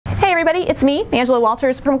Hey everybody, it's me, Angela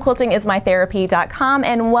Walters from quiltingismytherapy.com,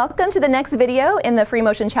 and welcome to the next video in the Free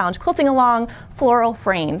Motion Challenge Quilting Along Floral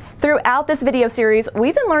Frames. Throughout this video series,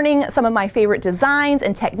 we've been learning some of my favorite designs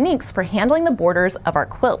and techniques for handling the borders of our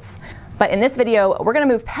quilts. But in this video, we're going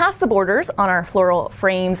to move past the borders on our floral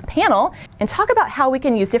frames panel and talk about how we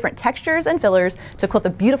can use different textures and fillers to quilt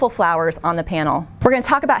the beautiful flowers on the panel. We're going to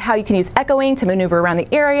talk about how you can use echoing to maneuver around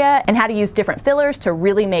the area and how to use different fillers to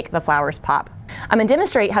really make the flowers pop. I'm going to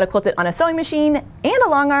demonstrate how to quilt it on a sewing machine and a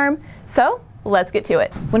long arm, so let's get to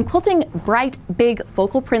it. When quilting bright, big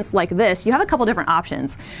focal prints like this, you have a couple different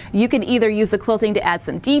options. You can either use the quilting to add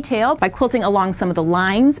some detail by quilting along some of the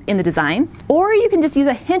lines in the design, or you can just use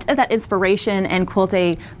a hint of that inspiration and quilt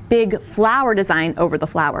a big flower design over the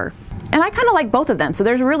flower. And I kind of like both of them, so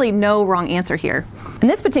there's really no wrong answer here. In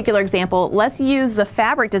this particular example, let's use the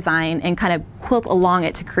fabric design and kind of quilt along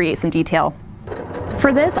it to create some detail.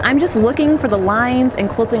 For this, I'm just looking for the lines and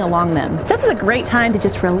quilting along them. This is a great time to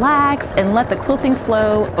just relax and let the quilting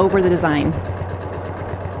flow over the design.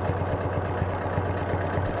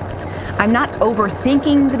 I'm not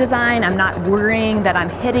overthinking the design. I'm not worrying that I'm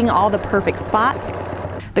hitting all the perfect spots.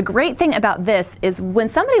 The great thing about this is when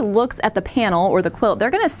somebody looks at the panel or the quilt, they're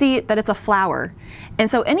going to see that it's a flower. And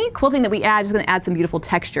so any quilting that we add is going to add some beautiful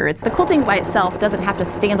texture. The quilting by itself doesn't have to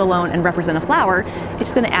stand alone and represent a flower. It's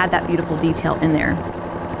just going to add that beautiful detail in there.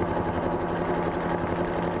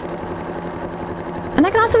 And I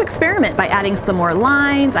can also experiment by adding some more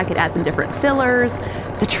lines. I could add some different fillers.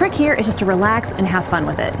 The trick here is just to relax and have fun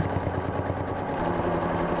with it.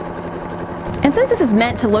 And since this is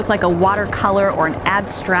meant to look like a watercolor or an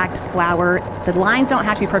abstract flower, the lines don't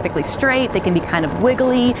have to be perfectly straight. They can be kind of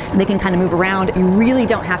wiggly. They can kind of move around. You really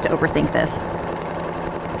don't have to overthink this.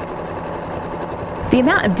 The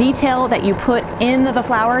amount of detail that you put in the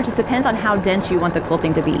flower just depends on how dense you want the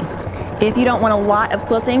quilting to be. If you don't want a lot of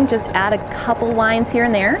quilting, just add a couple lines here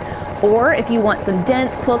and there. Or if you want some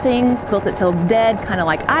dense quilting, quilt it till it's dead, kind of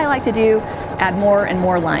like I like to do, add more and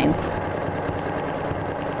more lines.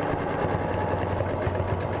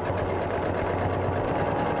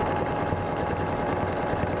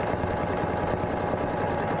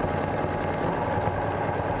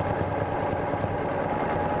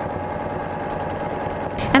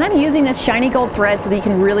 And I'm using this shiny gold thread so that you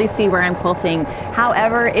can really see where I'm quilting.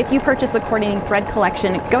 However, if you purchase the coordinating thread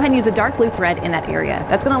collection, go ahead and use a dark blue thread in that area.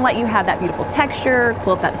 That's going to let you have that beautiful texture,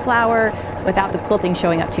 quilt that flower, without the quilting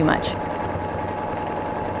showing up too much.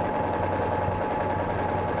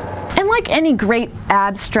 And like any great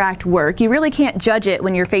abstract work, you really can't judge it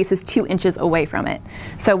when your face is 2 inches away from it.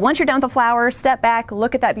 So once you're done with the flower, step back,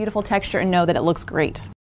 look at that beautiful texture, and know that it looks great.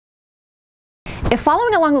 If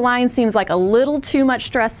following along the line seems like a little too much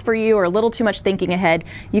stress for you or a little too much thinking ahead,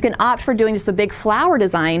 you can opt for doing just a big flower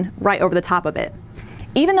design right over the top of it.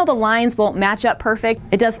 Even though the lines won't match up perfect,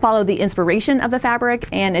 it does follow the inspiration of the fabric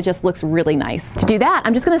and it just looks really nice. To do that,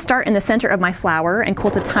 I'm just going to start in the center of my flower and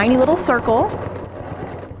quilt a tiny little circle.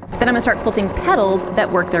 Then I'm going to start quilting petals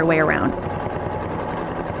that work their way around.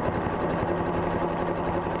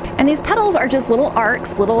 And these petals are just little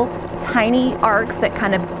arcs, little tiny arcs that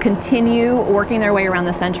kind of continue working their way around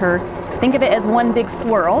the center. Think of it as one big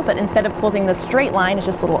swirl, but instead of quilting the straight line, it's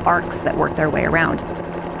just little arcs that work their way around.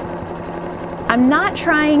 I'm not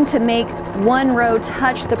trying to make one row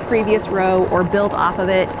touch the previous row or build off of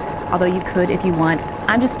it, although you could if you want.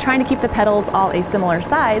 I'm just trying to keep the petals all a similar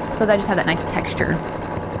size so that I just have that nice texture.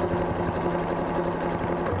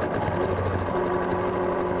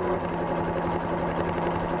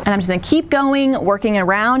 And I'm just going to keep going, working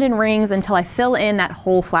around in rings until I fill in that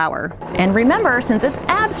whole flower. And remember, since it's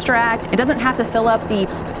abstract, it doesn't have to fill up the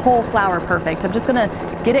whole flower perfect. I'm just going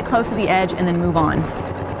to get it close to the edge and then move on.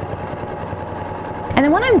 And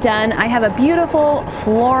then when I'm done, I have a beautiful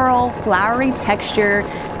floral, flowery texture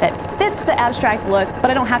that fits the abstract look,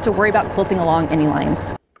 but I don't have to worry about quilting along any lines.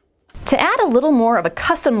 To add a little more of a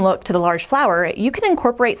custom look to the large flower, you can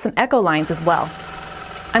incorporate some echo lines as well.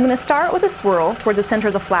 I'm going to start with a swirl towards the center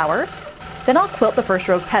of the flower, then I'll quilt the first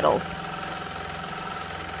row of petals.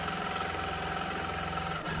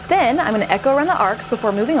 Then I'm going to echo around the arcs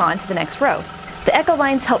before moving on to the next row. The echo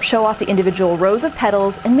lines help show off the individual rows of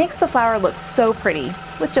petals and makes the flower look so pretty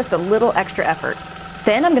with just a little extra effort.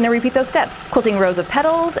 Then I'm going to repeat those steps, quilting rows of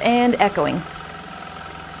petals and echoing.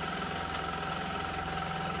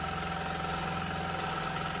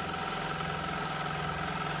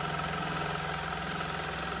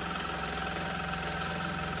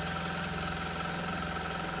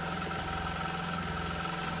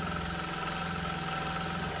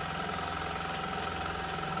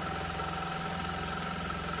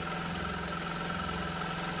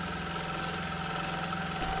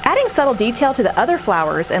 Adding subtle detail to the other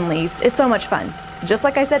flowers and leaves is so much fun. Just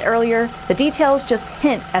like I said earlier, the details just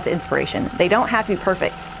hint at the inspiration. They don't have to be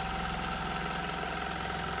perfect.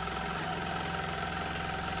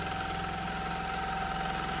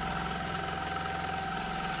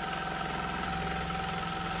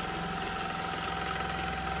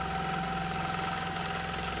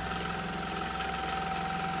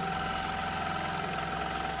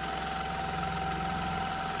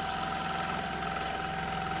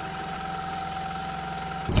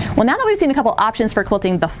 Well, now that we've seen a couple options for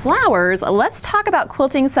quilting the flowers, let's talk about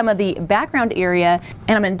quilting some of the background area,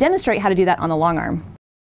 and I'm going to demonstrate how to do that on the long arm.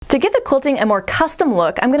 To give the quilting a more custom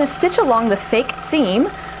look, I'm going to stitch along the fake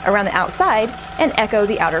seam around the outside and echo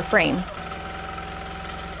the outer frame.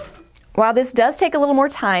 While this does take a little more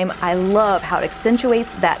time, I love how it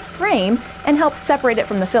accentuates that frame and helps separate it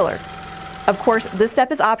from the filler. Of course, this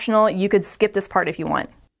step is optional. You could skip this part if you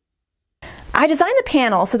want. I designed the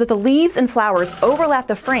panel so that the leaves and flowers overlap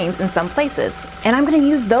the frames in some places, and I'm going to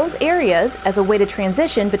use those areas as a way to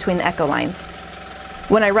transition between the echo lines.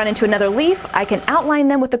 When I run into another leaf, I can outline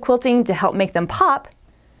them with the quilting to help make them pop.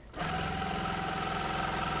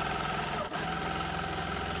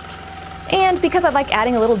 And because I like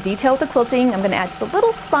adding a little detail with the quilting, I'm going to add just a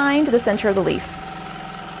little spine to the center of the leaf.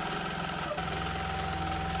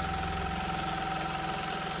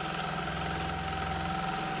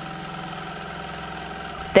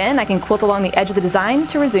 Then I can quilt along the edge of the design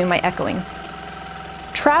to resume my echoing.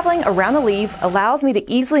 Traveling around the leaves allows me to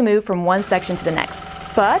easily move from one section to the next.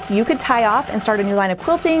 But you could tie off and start a new line of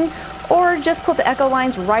quilting, or just quilt the echo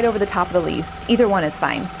lines right over the top of the leaves. Either one is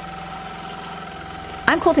fine.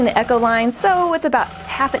 I'm quilting the echo lines, so it's about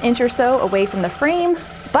 ½ an inch or so away from the frame,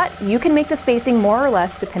 but you can make the spacing more or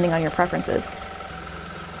less depending on your preferences.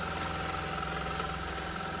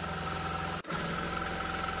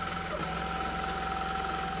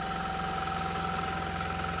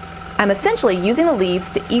 I'm essentially using the leaves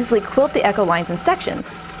to easily quilt the echo lines in sections,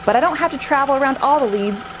 but I don't have to travel around all the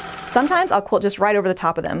leaves. Sometimes I'll quilt just right over the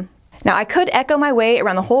top of them. Now I could echo my way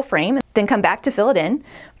around the whole frame, then come back to fill it in,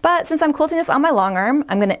 but since I'm quilting this on my long arm,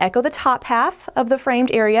 I'm going to echo the top half of the framed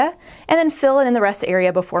area and then fill it in the rest of the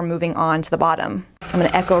area before moving on to the bottom. I'm going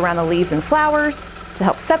to echo around the leaves and flowers to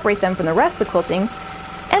help separate them from the rest of the quilting,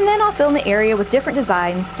 and then I'll fill in the area with different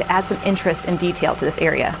designs to add some interest and detail to this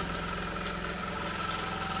area.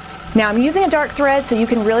 Now I'm using a dark thread so you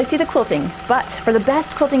can really see the quilting, but for the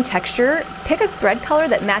best quilting texture, pick a thread color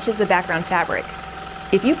that matches the background fabric.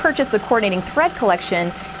 If you purchase the coordinating thread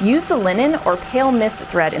collection, use the linen or pale mist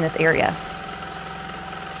thread in this area.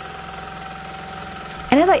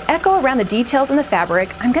 And as I echo around the details in the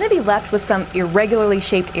fabric, I'm going to be left with some irregularly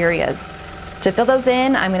shaped areas. To fill those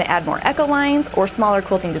in, I'm going to add more echo lines or smaller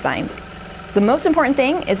quilting designs. The most important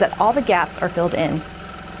thing is that all the gaps are filled in.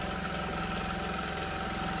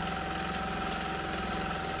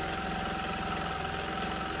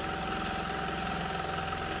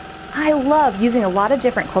 I love using a lot of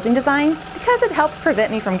different quilting designs because it helps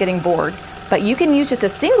prevent me from getting bored, but you can use just a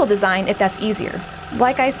single design if that's easier.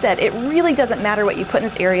 Like I said, it really doesn't matter what you put in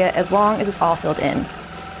this area as long as it's all filled in.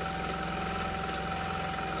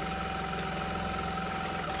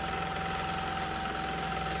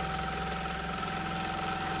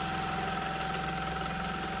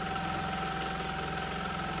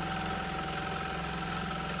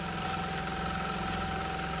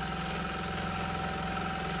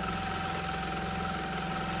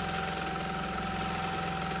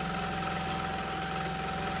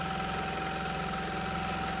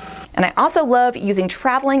 And I also love using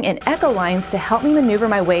traveling and echo lines to help me maneuver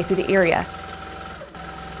my way through the area.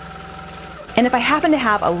 And if I happen to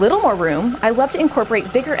have a little more room, I love to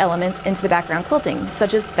incorporate bigger elements into the background quilting,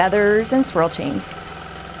 such as feathers and swirl chains.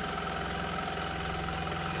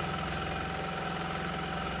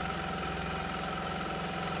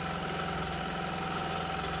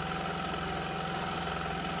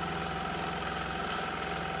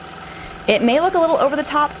 It may look a little over the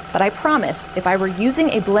top, but I promise if I were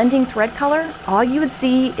using a blending thread color, all you would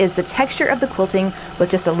see is the texture of the quilting with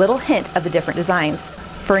just a little hint of the different designs.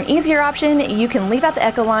 For an easier option, you can leave out the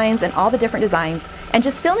echo lines and all the different designs and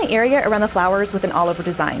just fill in the area around the flowers with an all-over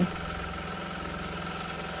design.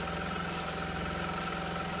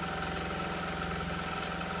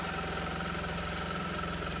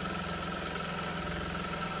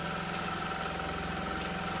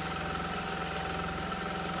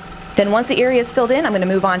 Then once the area is filled in, I'm going to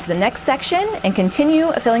move on to the next section and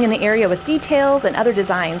continue filling in the area with details and other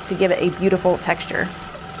designs to give it a beautiful texture.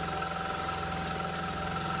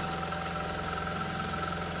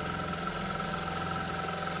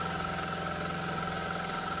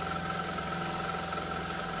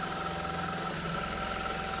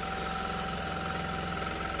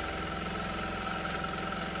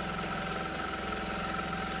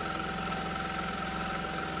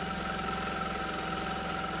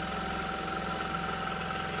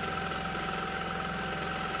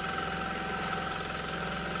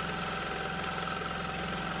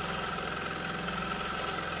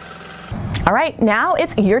 All right, now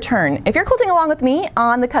it's your turn. If you're quilting along with me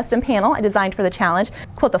on the custom panel I designed for the challenge,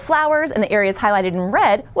 quilt the flowers and the areas highlighted in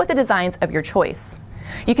red with the designs of your choice.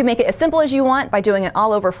 You can make it as simple as you want by doing an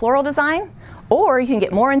all-over floral design, or you can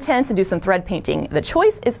get more intense and do some thread painting. The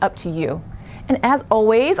choice is up to you. And as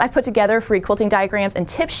always, I've put together free quilting diagrams and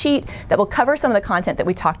tip sheet that will cover some of the content that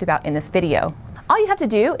we talked about in this video. All you have to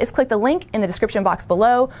do is click the link in the description box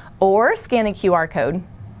below or scan the QR code.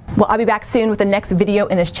 Well, I'll be back soon with the next video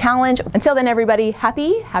in this challenge. Until then, everybody,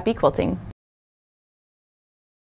 happy quilting.